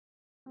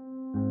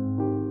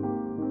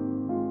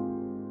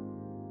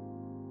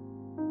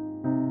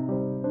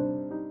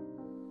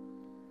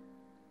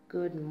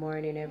Good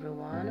morning,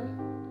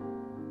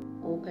 everyone.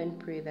 Hope and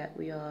pray that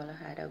we all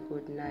had a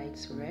good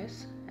night's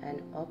rest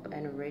and up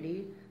and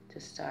ready to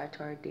start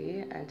our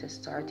day and to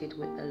start it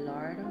with the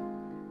Lord,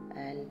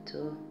 and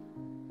to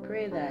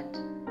pray that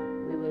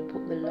we will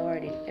put the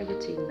Lord in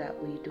everything that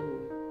we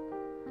do.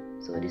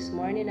 So this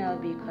morning I'll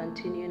be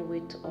continuing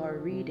with our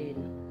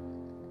reading,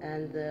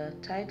 and the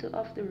title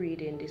of the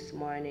reading this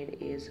morning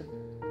is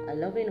A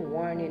Loving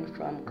Warning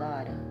from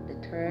God, the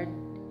third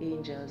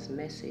angel's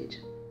message.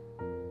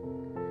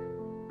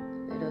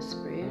 Let us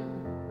pray.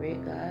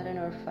 Great God and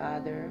our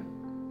Father,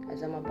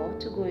 as I'm about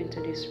to go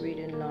into this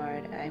reading,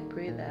 Lord, I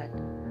pray that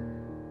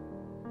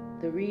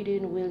the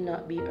reading will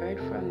not be heard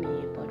from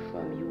me, but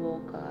from you, O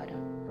God.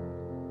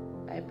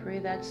 I pray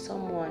that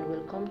someone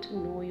will come to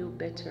know you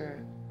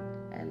better,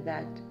 and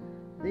that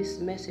this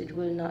message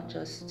will not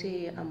just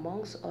stay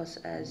amongst us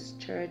as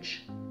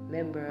church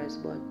members,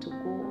 but to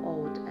go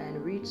out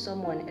and reach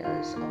someone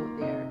else out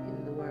there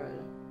in the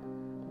world.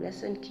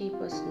 Bless and keep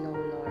us now,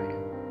 Lord.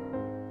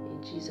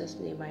 In Jesus'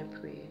 name I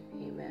pray.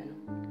 Amen.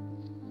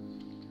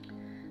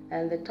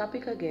 And the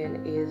topic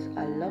again is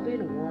a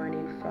loving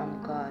warning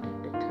from God,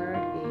 the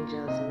third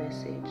angel's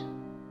message.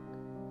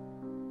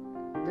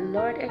 The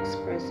Lord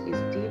expressed his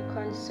deep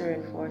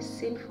concern for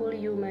sinful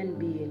human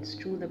beings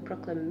through the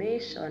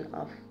proclamation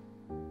of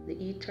the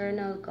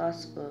eternal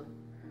gospel,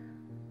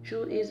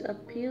 through his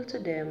appeal to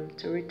them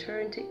to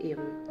return to him,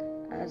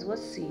 as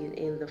was seen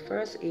in the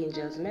first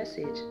angel's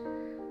message,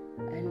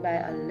 and by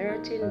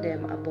alerting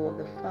them about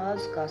the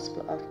false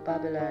gospel of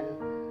Babylon,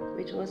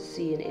 which was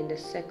seen in the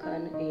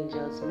second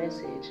angel's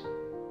message.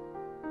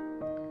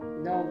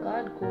 Now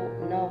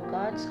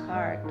God's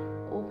heart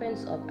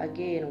opens up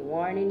again,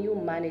 warning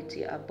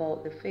humanity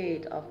about the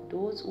fate of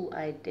those who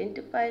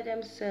identify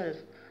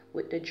themselves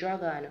with the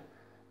dragon,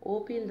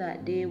 hoping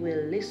that they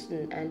will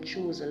listen and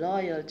choose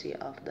loyalty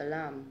of the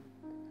Lamb.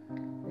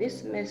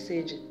 This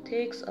message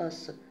takes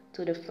us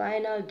to the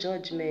final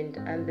judgment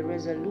and the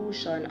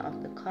resolution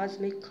of the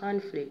cosmic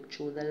conflict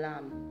through the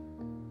Lamb.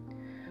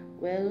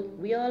 Well,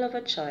 we all have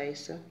a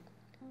choice,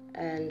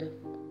 and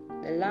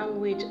the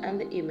language and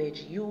the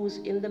image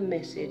used in the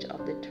message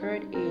of the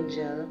third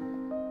angel,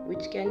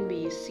 which can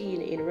be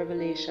seen in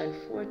Revelation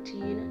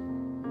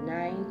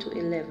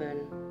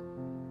 14:9-11,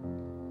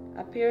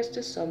 appears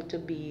to some to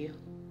be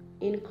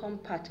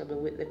incompatible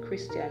with the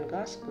Christian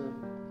gospel.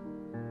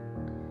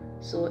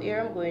 So here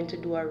I'm going to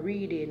do a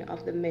reading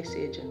of the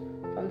message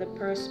from the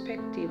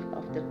perspective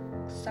of the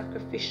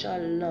sacrificial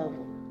love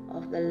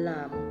of the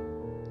Lamb.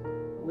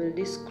 Will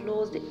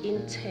disclose the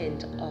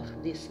intent of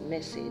this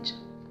message.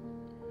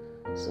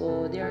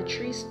 So there are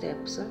 3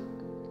 steps,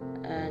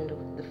 and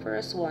the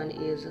first one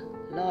is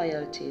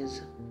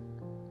loyalties.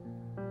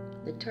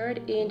 The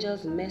third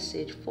angel's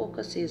message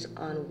focuses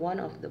on one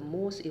of the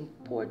most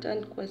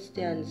important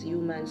questions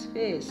humans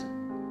face,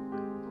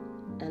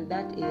 and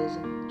that is,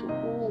 to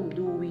whom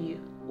do we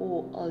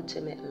owe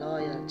ultimate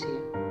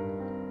loyalty?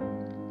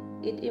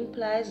 It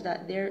implies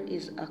that there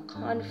is a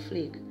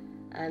conflict,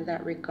 and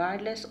that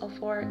regardless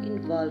of our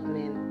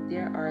involvement,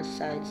 there are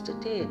sides to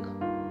take.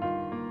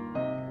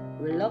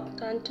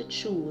 Reluctant to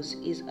choose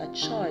is a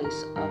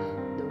choice of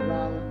the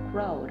wrong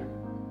crowd.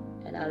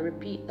 And I'll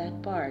repeat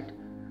that part.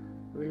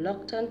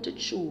 Reluctant to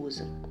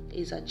choose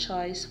is a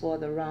choice for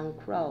the wrong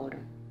crowd.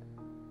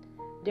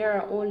 There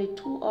are only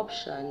 2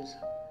 options,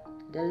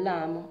 the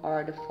Lamb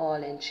or the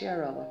fallen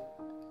cherub.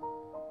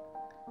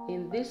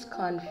 In this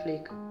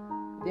conflict,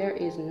 there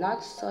is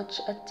not such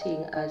a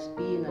thing as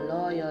being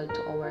loyal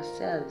to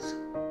ourselves.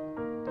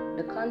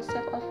 The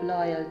concept of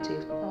loyalty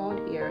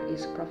found here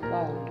is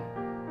profound,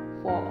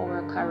 for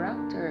our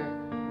character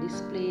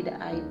displays the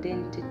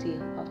identity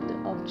of the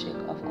object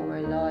of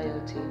our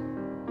loyalty.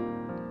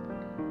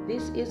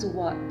 This is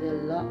what the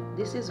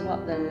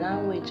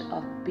language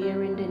of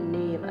bearing the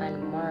name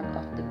and mark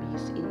of the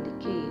beast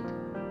indicate.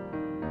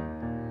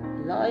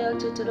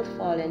 Loyalty to the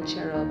fallen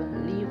cherub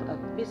leaves a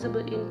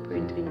visible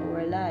imprint in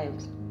our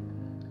lives.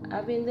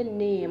 Having the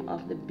name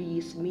of the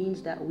beast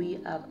means that we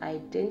have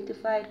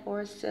identified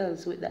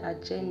ourselves with the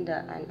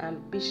agenda and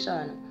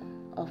ambition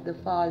of the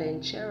fallen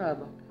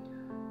cherub,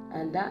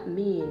 and that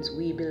means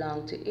we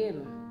belong to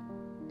him.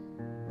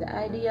 The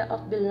idea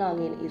of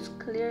belonging is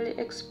clearly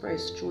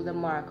expressed through the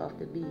mark of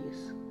the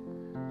beast.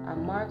 A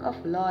mark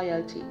of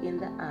loyalty in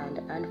the hand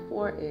and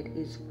forehead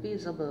is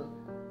visible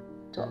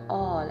to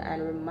all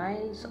and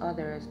reminds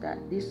others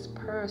that this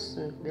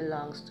person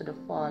belongs to the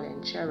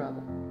fallen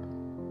cherub.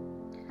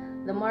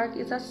 The mark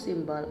is a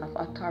symbol of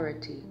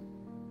authority,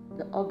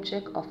 the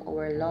object of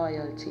our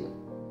loyalty.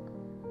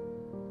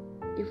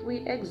 If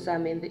we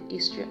examine the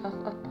history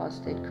of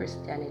apostate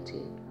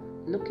Christianity,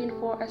 looking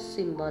for a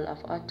symbol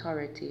of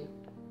authority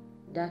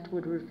that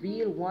would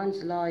reveal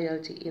one's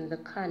loyalty in the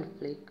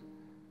conflict,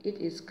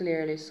 it is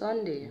clearly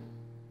Sunday.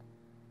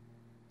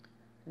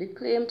 The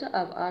claim to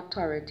have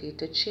authority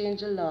to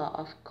change the law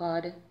of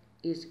God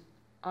is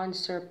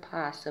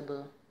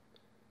unsurpassable.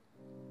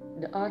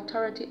 The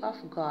authority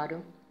of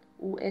God,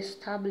 who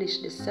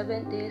established the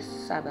 7th-day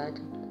Sabbath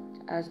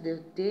as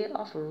the day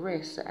of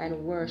rest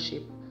and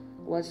worship,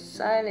 was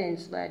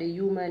silenced by the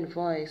human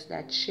voice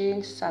that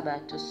changed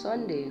Sabbath to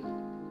Sunday.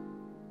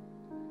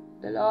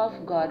 The law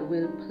of God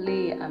will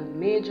play a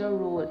major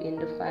role in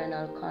the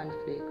final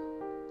conflict.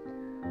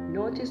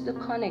 Notice the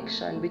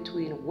connection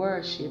between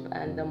worship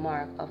and the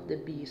mark of the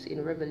beast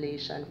in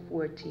Revelation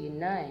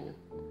 14:9.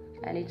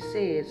 And it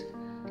says,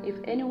 if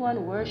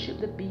anyone worship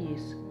the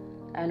beast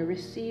and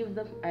receive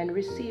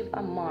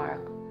a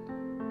mark,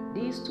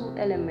 these two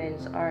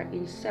elements are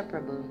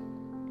inseparable.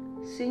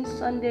 Since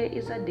Sunday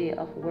is a day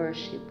of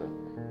worship,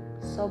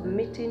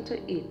 submitting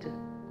to it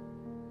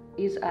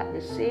is at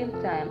the same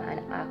time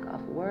an act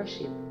of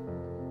worship.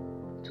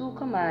 Two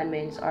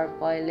commandments are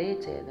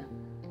violated,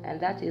 and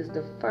that is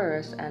the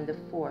first and the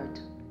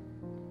fourth.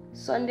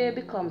 Sunday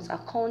becomes a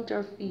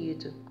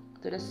counterfeit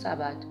to the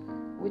Sabbath,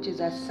 which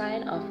is a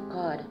sign of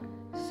God's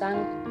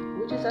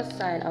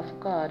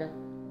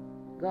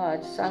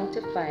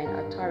sanctifying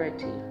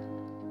authority.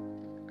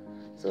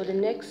 So the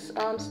next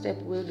step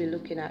we'll be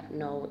looking at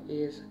now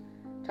is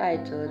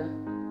titled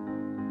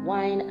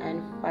Wine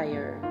and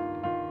Fire.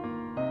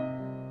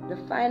 The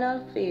final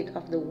fate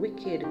of the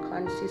wicked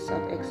consists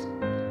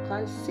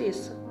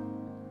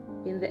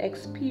in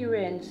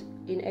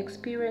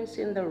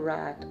experiencing the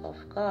wrath of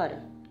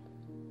God.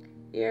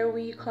 Here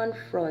we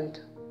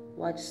confront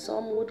what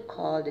some would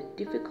call the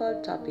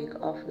difficult topic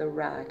of the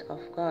wrath of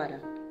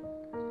God.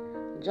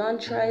 John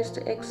tries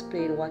to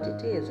explain what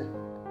it is,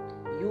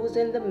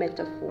 using the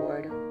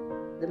metaphor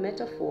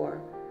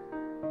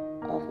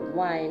of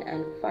wine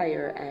and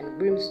fire and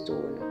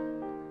brimstone.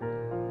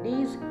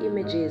 These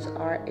images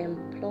are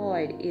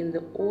employed in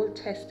the Old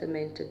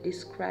Testament to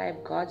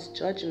describe God's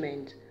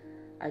judgment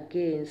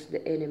against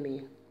the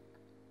enemy.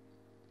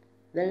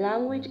 The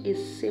language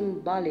is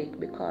symbolic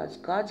because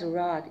God's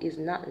wrath is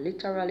not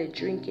literally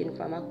drinking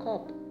from a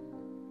cup.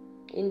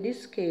 In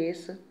this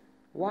case,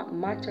 what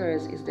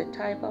matters is the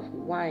type of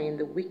wine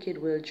the wicked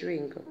will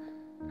drink,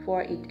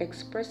 for it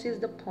expresses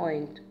the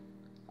point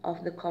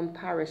of the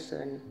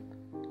comparison.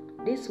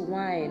 This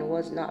wine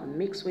was not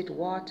mixed with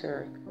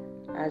water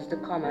as the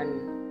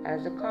common,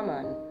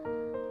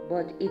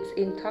 but its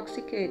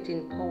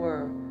intoxicating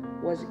power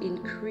was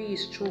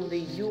increased through the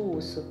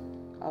use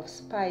of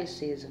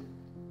spices.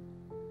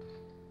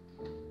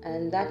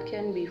 And that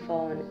can be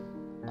found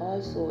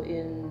also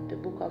in the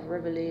book of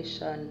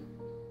Revelation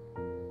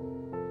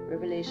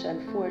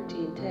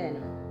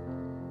 14:10.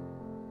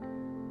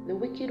 The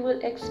wicked will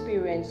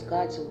experience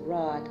God's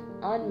wrath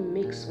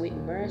unmixed with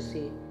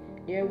mercy.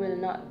 There will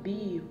not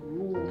be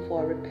room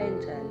for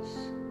repentance.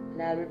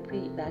 And I'll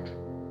repeat that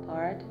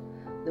part.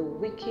 The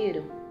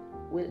wicked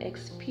will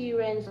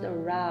experience the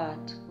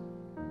wrath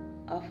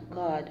of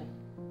God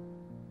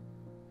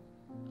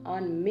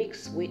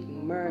unmixed with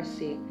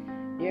mercy.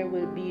 There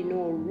will be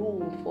no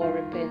room for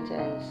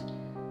repentance.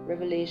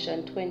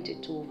 Revelation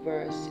 22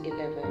 verse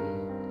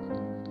 11.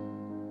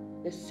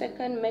 The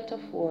second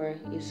metaphor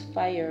is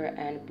fire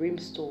and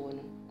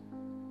brimstone.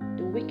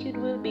 The wicked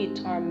will be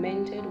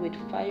tormented with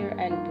fire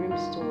and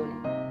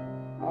brimstone,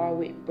 or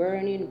with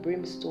burning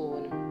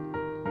brimstone.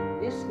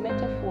 This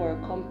metaphor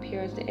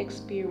compares the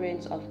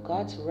experience of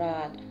God's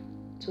wrath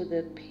to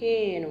the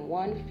pain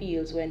one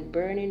feels when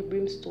burning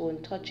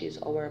brimstone touches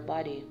our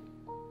body.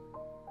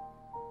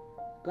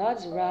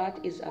 God's wrath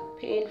is a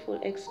painful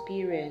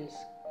experience.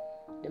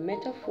 The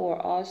metaphor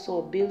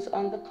also builds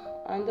on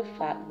the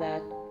fact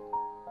that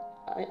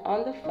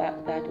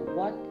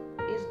what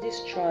is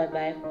destroyed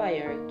by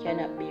fire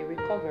cannot be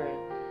recovered.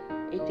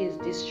 It is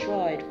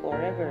destroyed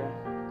forever.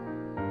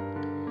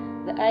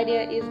 The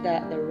idea is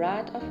that the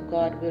wrath of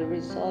God will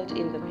result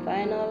in the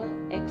final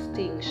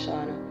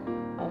extinction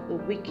of the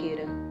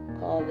wicked,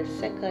 called the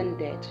second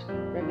death,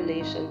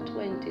 Revelation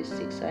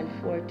 26 and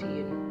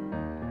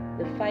 14.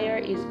 The fire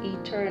is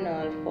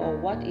eternal, for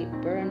what it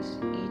burns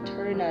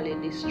eternally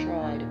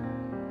destroyed.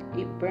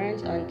 It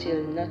burns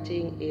until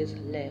nothing is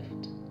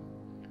left.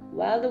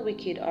 While the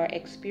wicked are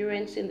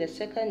experiencing the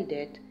second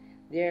death,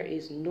 there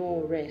is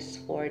no rest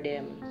for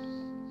them.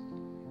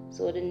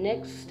 So the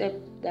next step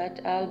that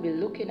I'll be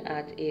looking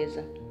at is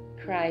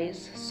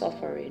Christ's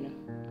suffering.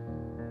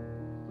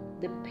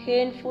 The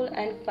painful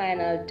and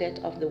final death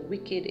of the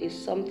wicked is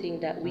something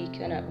that we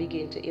cannot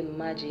begin to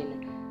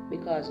imagine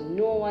because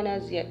no one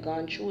has yet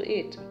gone through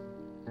it.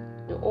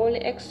 The only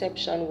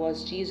exception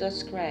was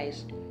Jesus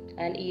Christ,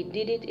 and he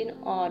did it in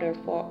order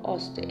for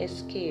us to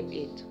escape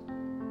it.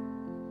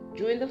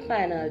 During the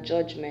final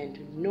judgment,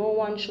 no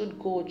one should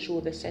go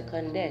through the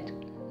second death.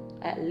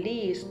 At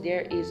least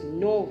there is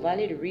no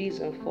valid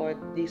reason for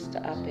this to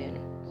happen.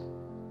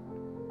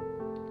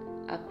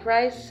 A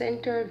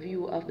Christ-centered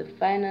view of the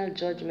final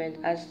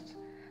judgment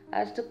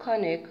has to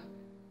connect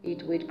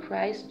it with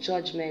Christ's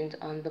judgment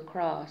on the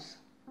cross.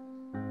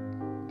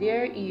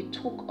 There he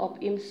took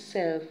up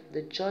himself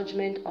the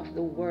judgment of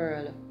the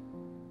world,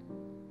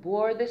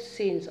 bore the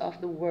sins of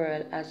the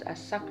world as a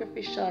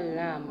sacrificial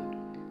lamb,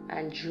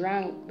 and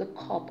drank the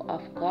cup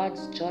of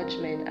God's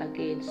judgment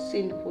against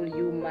sinful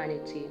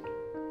humanity,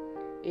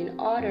 in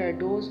order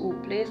those who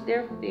place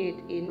their faith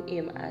in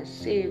him as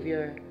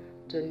Savior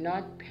to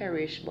not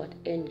perish but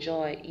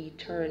enjoy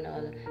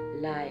eternal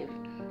life.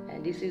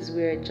 And this is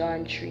where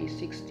John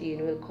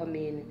 3:16 will come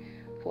in.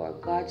 For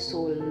God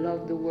so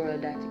loved the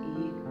world that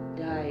he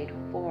died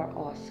for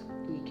us.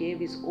 He gave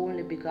his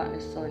only begotten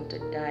Son to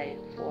die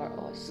for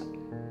us.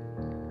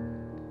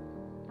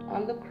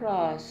 On the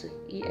cross,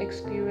 he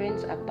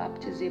experienced a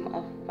baptism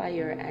of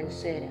fire and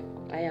said,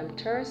 I am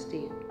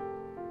thirsty.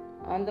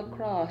 On the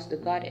cross, the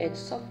Godhead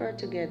suffered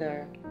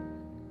together.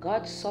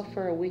 God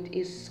suffered with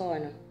his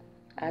Son,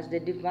 as the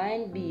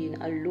divine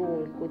being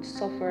alone could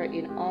suffer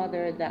in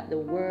order that the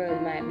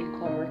world might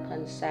become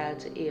reconciled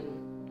to him.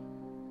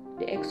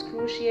 The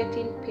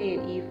excruciating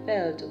pain he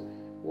felt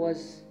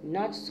was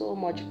not so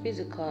much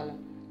physical,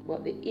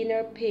 but the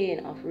inner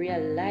pain of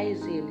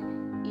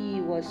realizing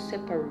he was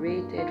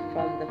separated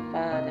from the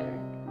Father.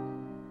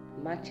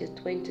 Matthew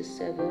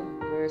 27,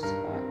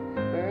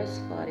 verse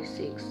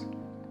 46.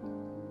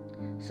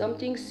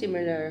 Something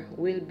similar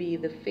will be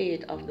the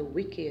fate of the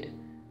wicked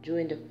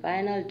during the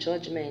final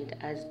judgment,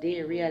 as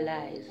they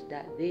realize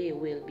that they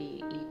will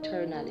be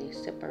eternally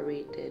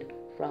separated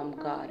from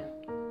God.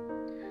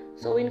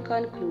 So in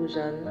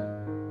conclusion,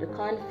 the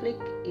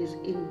conflict is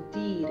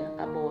indeed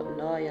about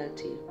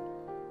loyalty.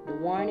 The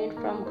warning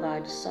from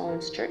God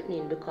sounds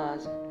threatening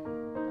because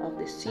of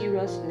the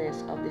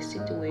seriousness of the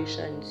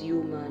situations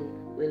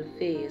human will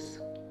face.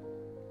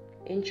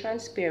 In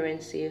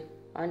transparency,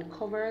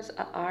 uncovers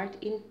a heart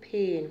in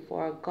pain,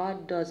 for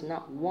God does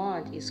not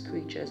want his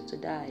creatures to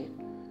die.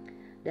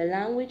 The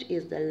language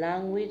is the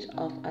language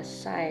of a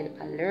sign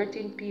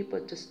alerting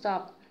people to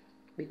stop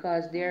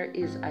because there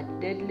is a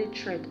deadly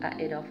threat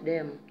ahead of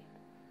them.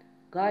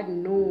 God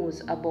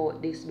knows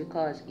about this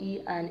because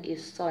he and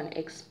his Son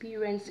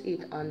experienced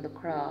it on the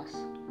cross.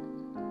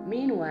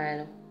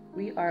 Meanwhile,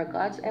 we are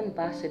God's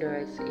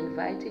ambassadors,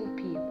 inviting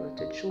people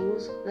to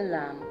choose the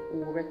Lamb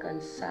who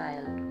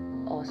reconciles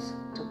us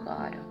to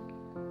God.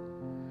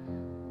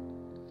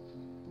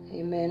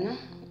 Amen.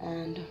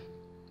 And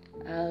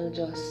I'll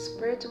just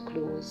pray to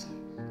close.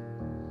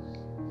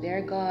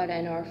 Dear God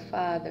and our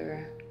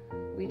Father,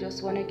 we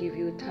just want to give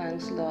you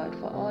thanks, Lord,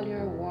 for all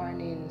your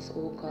warnings,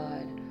 O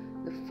God.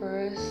 The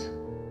first,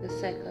 the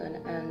second,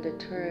 and the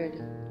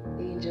third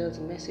angel's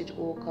message,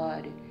 O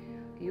God.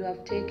 You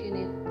have taken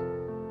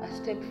it a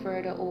step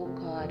further, O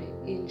God,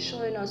 in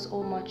showing us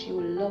how much you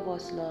love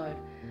us, Lord,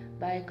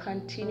 by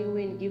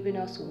continuing giving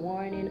us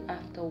warning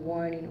after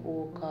warning,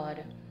 O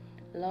God.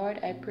 Lord,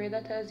 I pray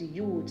that as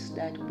youths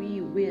that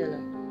we will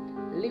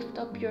lift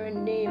up your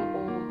name,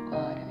 O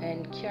God,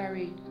 and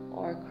carry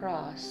our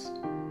cross.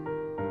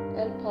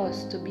 Help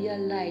us to be a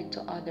light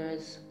to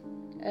others.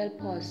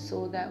 Help us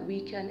so that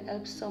we can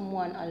help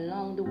someone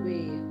along the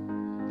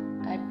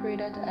way. I pray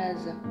that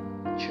as a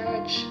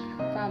church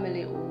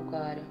family, O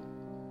God,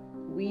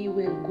 we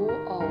will go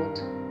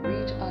out,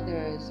 reach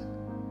others,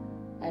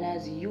 and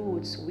as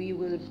youths, we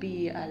will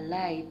be a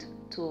light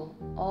to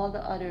all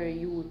the other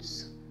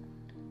youths.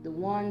 The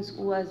ones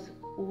who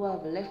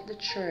have left the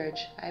church,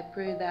 I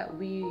pray that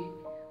we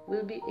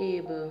will be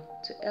able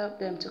to help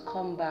them to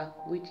come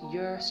back with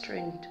your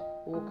strength,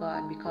 O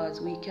God, because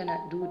we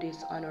cannot do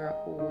this on our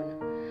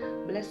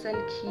own. Bless and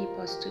keep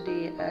us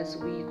today as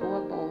we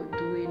go about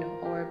doing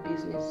our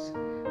business.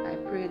 I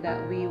pray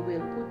that we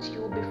will put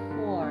you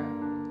before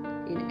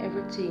in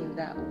everything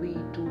that we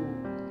do,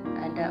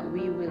 and that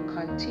we will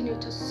continue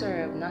to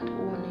serve not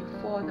only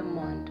for the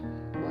month,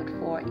 but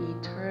for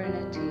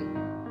eternity,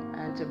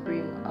 and to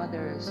bring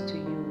others to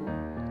you.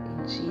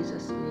 In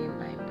Jesus' name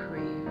I pray.